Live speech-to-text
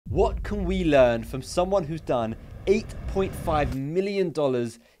What can we learn from someone who's done $8.5 million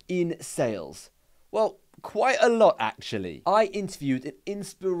in sales? Well, quite a lot actually. I interviewed an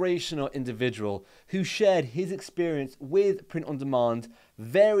inspirational individual who shared his experience with print on demand,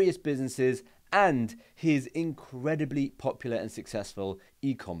 various businesses, and his incredibly popular and successful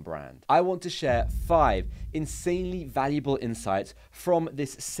e-com brand. I want to share 5 insanely valuable insights from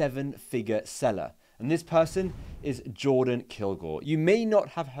this 7-figure seller. And this person is Jordan Kilgour. You may not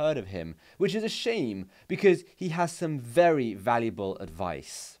have heard of him, which is a shame because he has some very valuable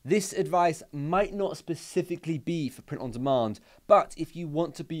advice. This advice might not specifically be for print on demand, but if you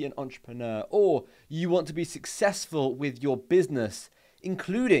want to be an entrepreneur or you want to be successful with your business,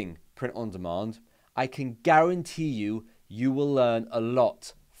 including print on demand, I can guarantee you will learn a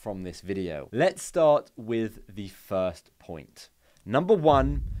lot from this video. Let's start with the first point. Number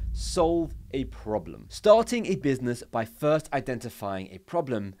 1, solve a problem. Starting a business by first identifying a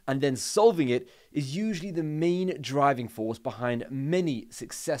problem and then solving it is usually the main driving force behind many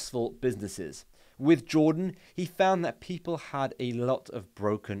successful businesses. With Jordan, he found that people had a lot of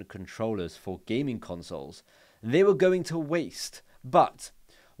broken controllers for gaming consoles. They were going to waste, but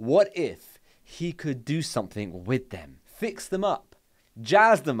what if he could do something with them? Fix them up,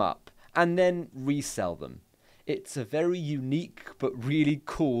 jazz them up, and then resell them. It's a very unique but really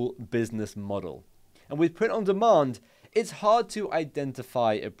cool business model. And with print on demand, it's hard to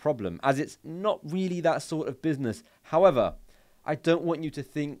identify a problem as it's not really that sort of business. However, I don't want you to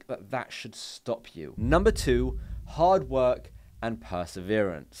think that that should stop you. Number 2, hard work and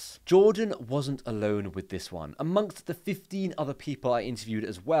perseverance. Jordan wasn't alone with this one. Amongst the 15 other people I interviewed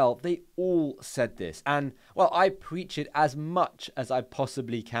as well, they all said this. And, well, I preach it as much as I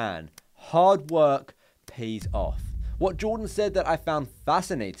possibly can. Hard work pays off. What Jordan said that I found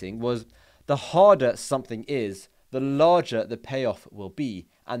fascinating was the harder something is, the larger the payoff will be,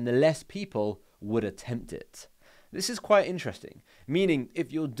 and the less people would attempt it. This is quite interesting, meaning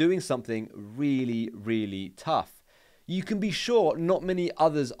if you're doing something really, really tough, you can be sure not many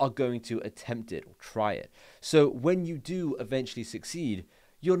others are going to attempt it or try it. So when you do eventually succeed,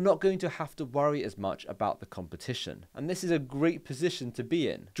 you're not going to have to worry as much about the competition. And this is a great position to be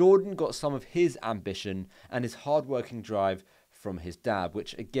in. Jordan got some of his ambition and his hardworking drive from his dad,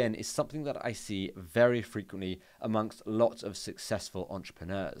 which again is something that I see very frequently amongst lots of successful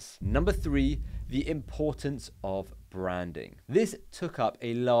entrepreneurs. Number 3, the importance of branding. This took up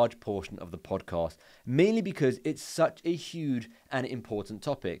a large portion of the podcast, mainly because it's such a huge and important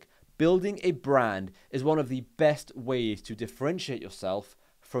topic. Building a brand is one of the best ways to differentiate yourself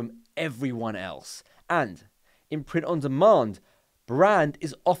from everyone else. And in print on demand, brand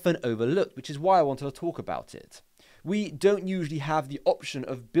is often overlooked, which is why I wanted to talk about it. We don't usually have the option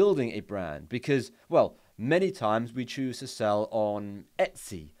of building a brand because, well, many times we choose to sell on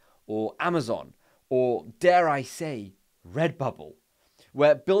Etsy or Amazon or, dare I say, Redbubble,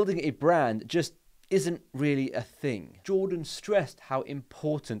 where building a brand just isn't really a thing. Jordan stressed how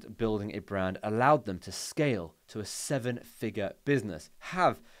important building a brand allowed them to scale to a 7-figure business,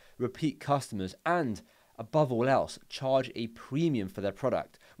 have repeat customers, and above all else, charge a premium for their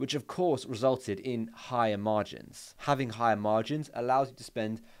product, which of course resulted in higher margins. Having higher margins allows you to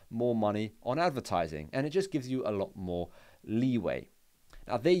spend more money on advertising, and it just gives you a lot more leeway.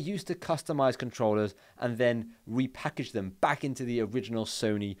 Now, they used to customize controllers and then repackage them back into the original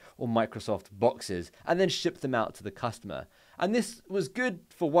Sony or Microsoft boxes and then ship them out to the customer. And this was good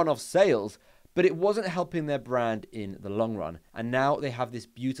for one-off sales, but it wasn't helping their brand in the long run. And now they have this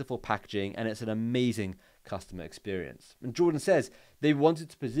beautiful packaging and it's an amazing customer experience. And Jordan says they wanted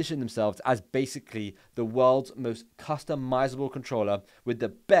to position themselves as basically the world's most customizable controller with the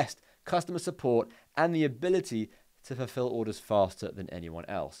best customer support and the ability to fulfill orders faster than anyone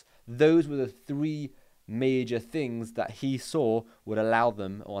else. Those were the 3 major things that he saw would allow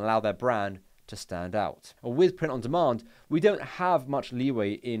them or allow their brand to stand out. With print on demand, we don't have much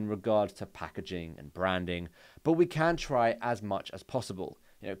leeway in regards to packaging and branding, but we can try as much as possible.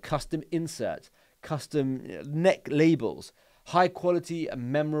 Custom inserts, custom neck labels, high quality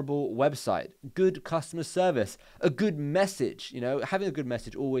and memorable website, good customer service, a good message. Having a good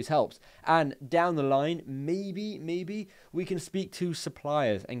message always helps. And down the line, maybe we can speak to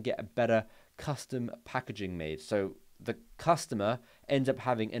suppliers and get a better custom packaging made. So the customer ends up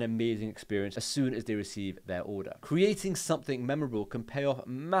having an amazing experience as soon as they receive their order. Creating something memorable can pay off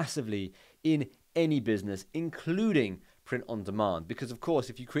massively in any business, including print on demand. Because of course,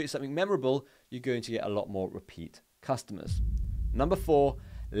 if you create something memorable, you're going to get a lot more repeat customers. Number 4,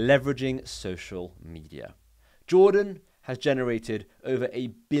 leveraging social media. Jordan has generated over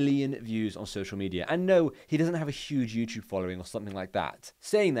 1 billion views on social media. And no, he doesn't have a huge YouTube following or something like that.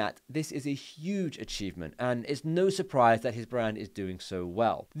 Saying that, this is a huge achievement, and it's no surprise that his brand is doing so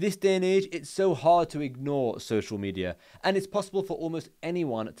well. This day and age, it's so hard to ignore social media, and it's possible for almost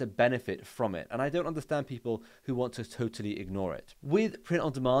anyone to benefit from it. And I don't understand people who want to totally ignore it. With print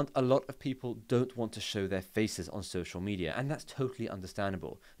on demand, a lot of people don't want to show their faces on social media, and that's totally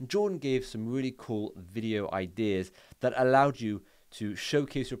understandable. And Jordan gave some really cool video ideas that allowed you to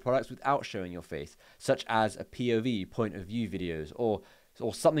showcase your products without showing your face, such as a POV, point of view videos, or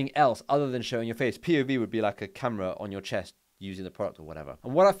something else other than showing your face. POV would be like a camera on your chest using the product or whatever.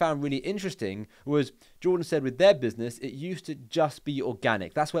 And what I found really interesting was Jordan said with their business, it used to just be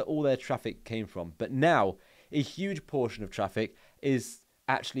organic. That's where all their traffic came from. But now a huge portion of traffic is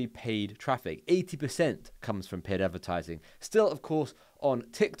actually paid traffic. 80% comes from paid advertising. Still, of course, on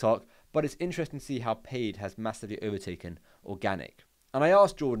TikTok, but it's interesting to see how paid has massively overtaken organic. And I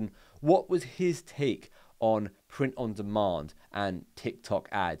asked Jordan what was his take on print on demand and TikTok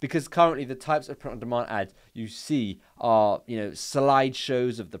ads, because currently the types of print on demand ads you see are,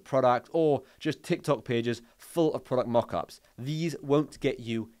 slideshows of the product or just TikTok pages full of product mock-ups. These won't get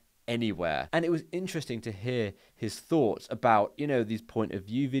you anywhere. And it was interesting to hear his thoughts about, these point of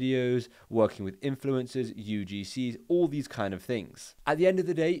view videos, working with influencers, UGCs, all these kind of things. At the end of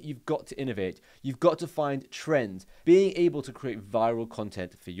the day, you've got to innovate. You've got to find trends. Being able to create viral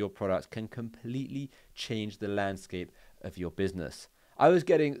content for your products can completely change the landscape of your business. I was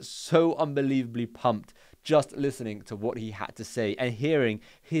getting so unbelievably pumped just listening to what he had to say and hearing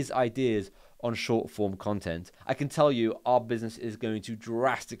his ideas on short form content. I can tell you our business is going to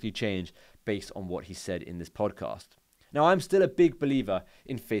drastically change based on what he said in this podcast. Now, I'm still a big believer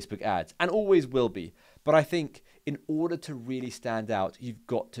in Facebook ads and always will be, but I think in order to really stand out, you've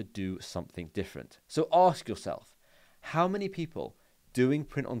got to do something different. So ask yourself, how many people doing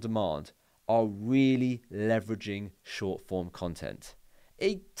print on demand are really leveraging short form content?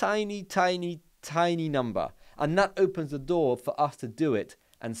 A tiny, tiny, tiny number. And that opens the door for us to do it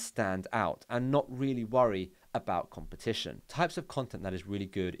and stand out and not really worry about competition. Types of content that is really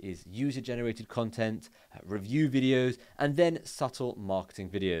good is user-generated content, review videos, and then subtle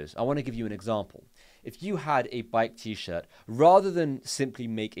marketing videos. I want to give you an example. If you had a bike t-shirt, rather than simply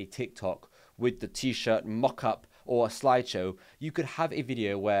make a TikTok with the t-shirt mock-up or a slideshow, you could have a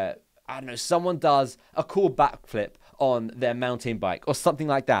video where, someone does a cool backflip on their mountain bike or something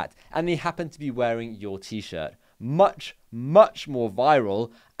like that, and they happen to be wearing your t-shirt. Much, much more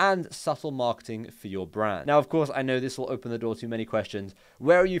viral and subtle marketing for your brand. Now, of course, I know this will open the door to many questions.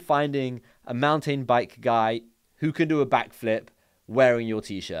 Where are you finding a mountain bike guy who can do a backflip wearing your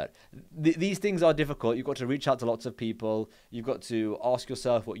t-shirt? These things are difficult. You've got to reach out to lots of people. You've got to ask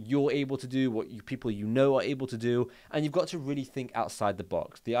yourself what you're able to do, what people are able to do, and you've got to really think outside the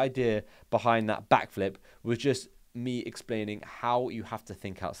box. The idea behind that backflip was just me explaining how you have to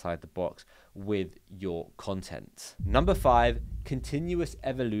think outside the box with your content. Number 5, continuous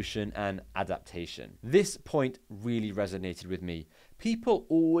evolution and adaptation. This point really resonated with me. People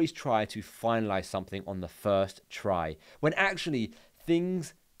always try to finalize something on the first try, when actually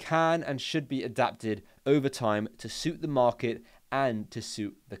things can and should be adapted over time to suit the market and to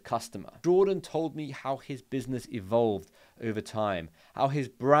suit the customer. Jordan told me how his business evolved over time, how his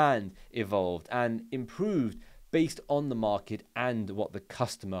brand evolved and improved based on the market and what the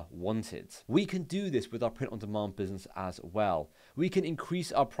customer wanted. We can do this with our print-on-demand business as well. We can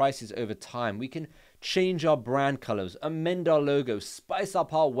increase our prices over time. We can change our brand colors, amend our logo, spice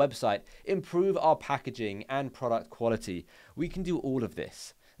up our website, improve our packaging and product quality. We can do all of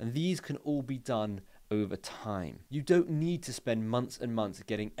this, and these can all be done over time. You don't need to spend months and months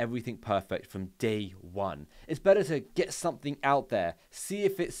getting everything perfect from day one. It's better to get something out there, see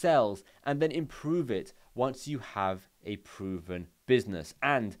if it sells, and then improve it once you have a proven business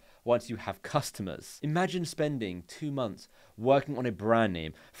and once you have customers. Imagine spending 2 months working on a brand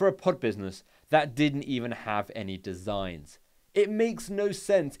name for a pod business that didn't even have any designs. It makes no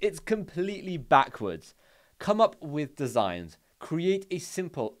sense. It's completely backwards. Come up with designs. Create a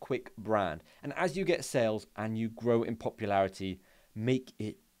simple, quick brand. And as you get sales and you grow in popularity, make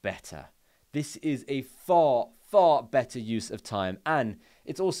it better. This is a far, far better use of time. And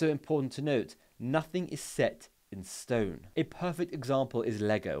it's also important to note, nothing is set in stone. A perfect example is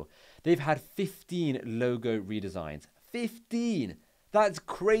Lego. They've had 15 logo redesigns. 15! That's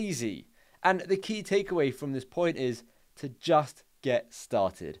crazy. And the key takeaway from this point is to just get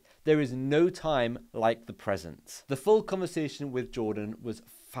started. There is no time like the present. The full conversation with Jordan was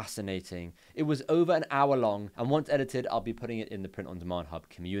fascinating. It was over an hour long, and once edited, I'll be putting it in the Print on Demand Hub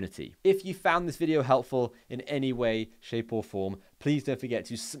community. If you found this video helpful in any way, shape, or form, please don't forget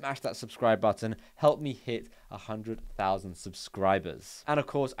to smash that subscribe button. Help me hit 100,000 subscribers. And of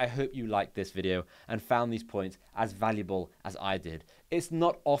course, I hope you liked this video and found these points as valuable as I did. It's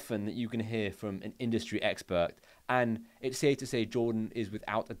not often that you can hear from an industry expert, and it's safe to say Jordan is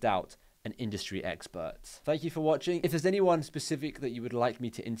without a doubt an industry expert. Thank you for watching. If there's anyone specific that you would like me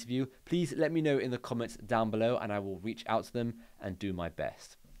to interview, please let me know in the comments down below and I will reach out to them and do my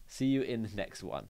best. See you in the next one.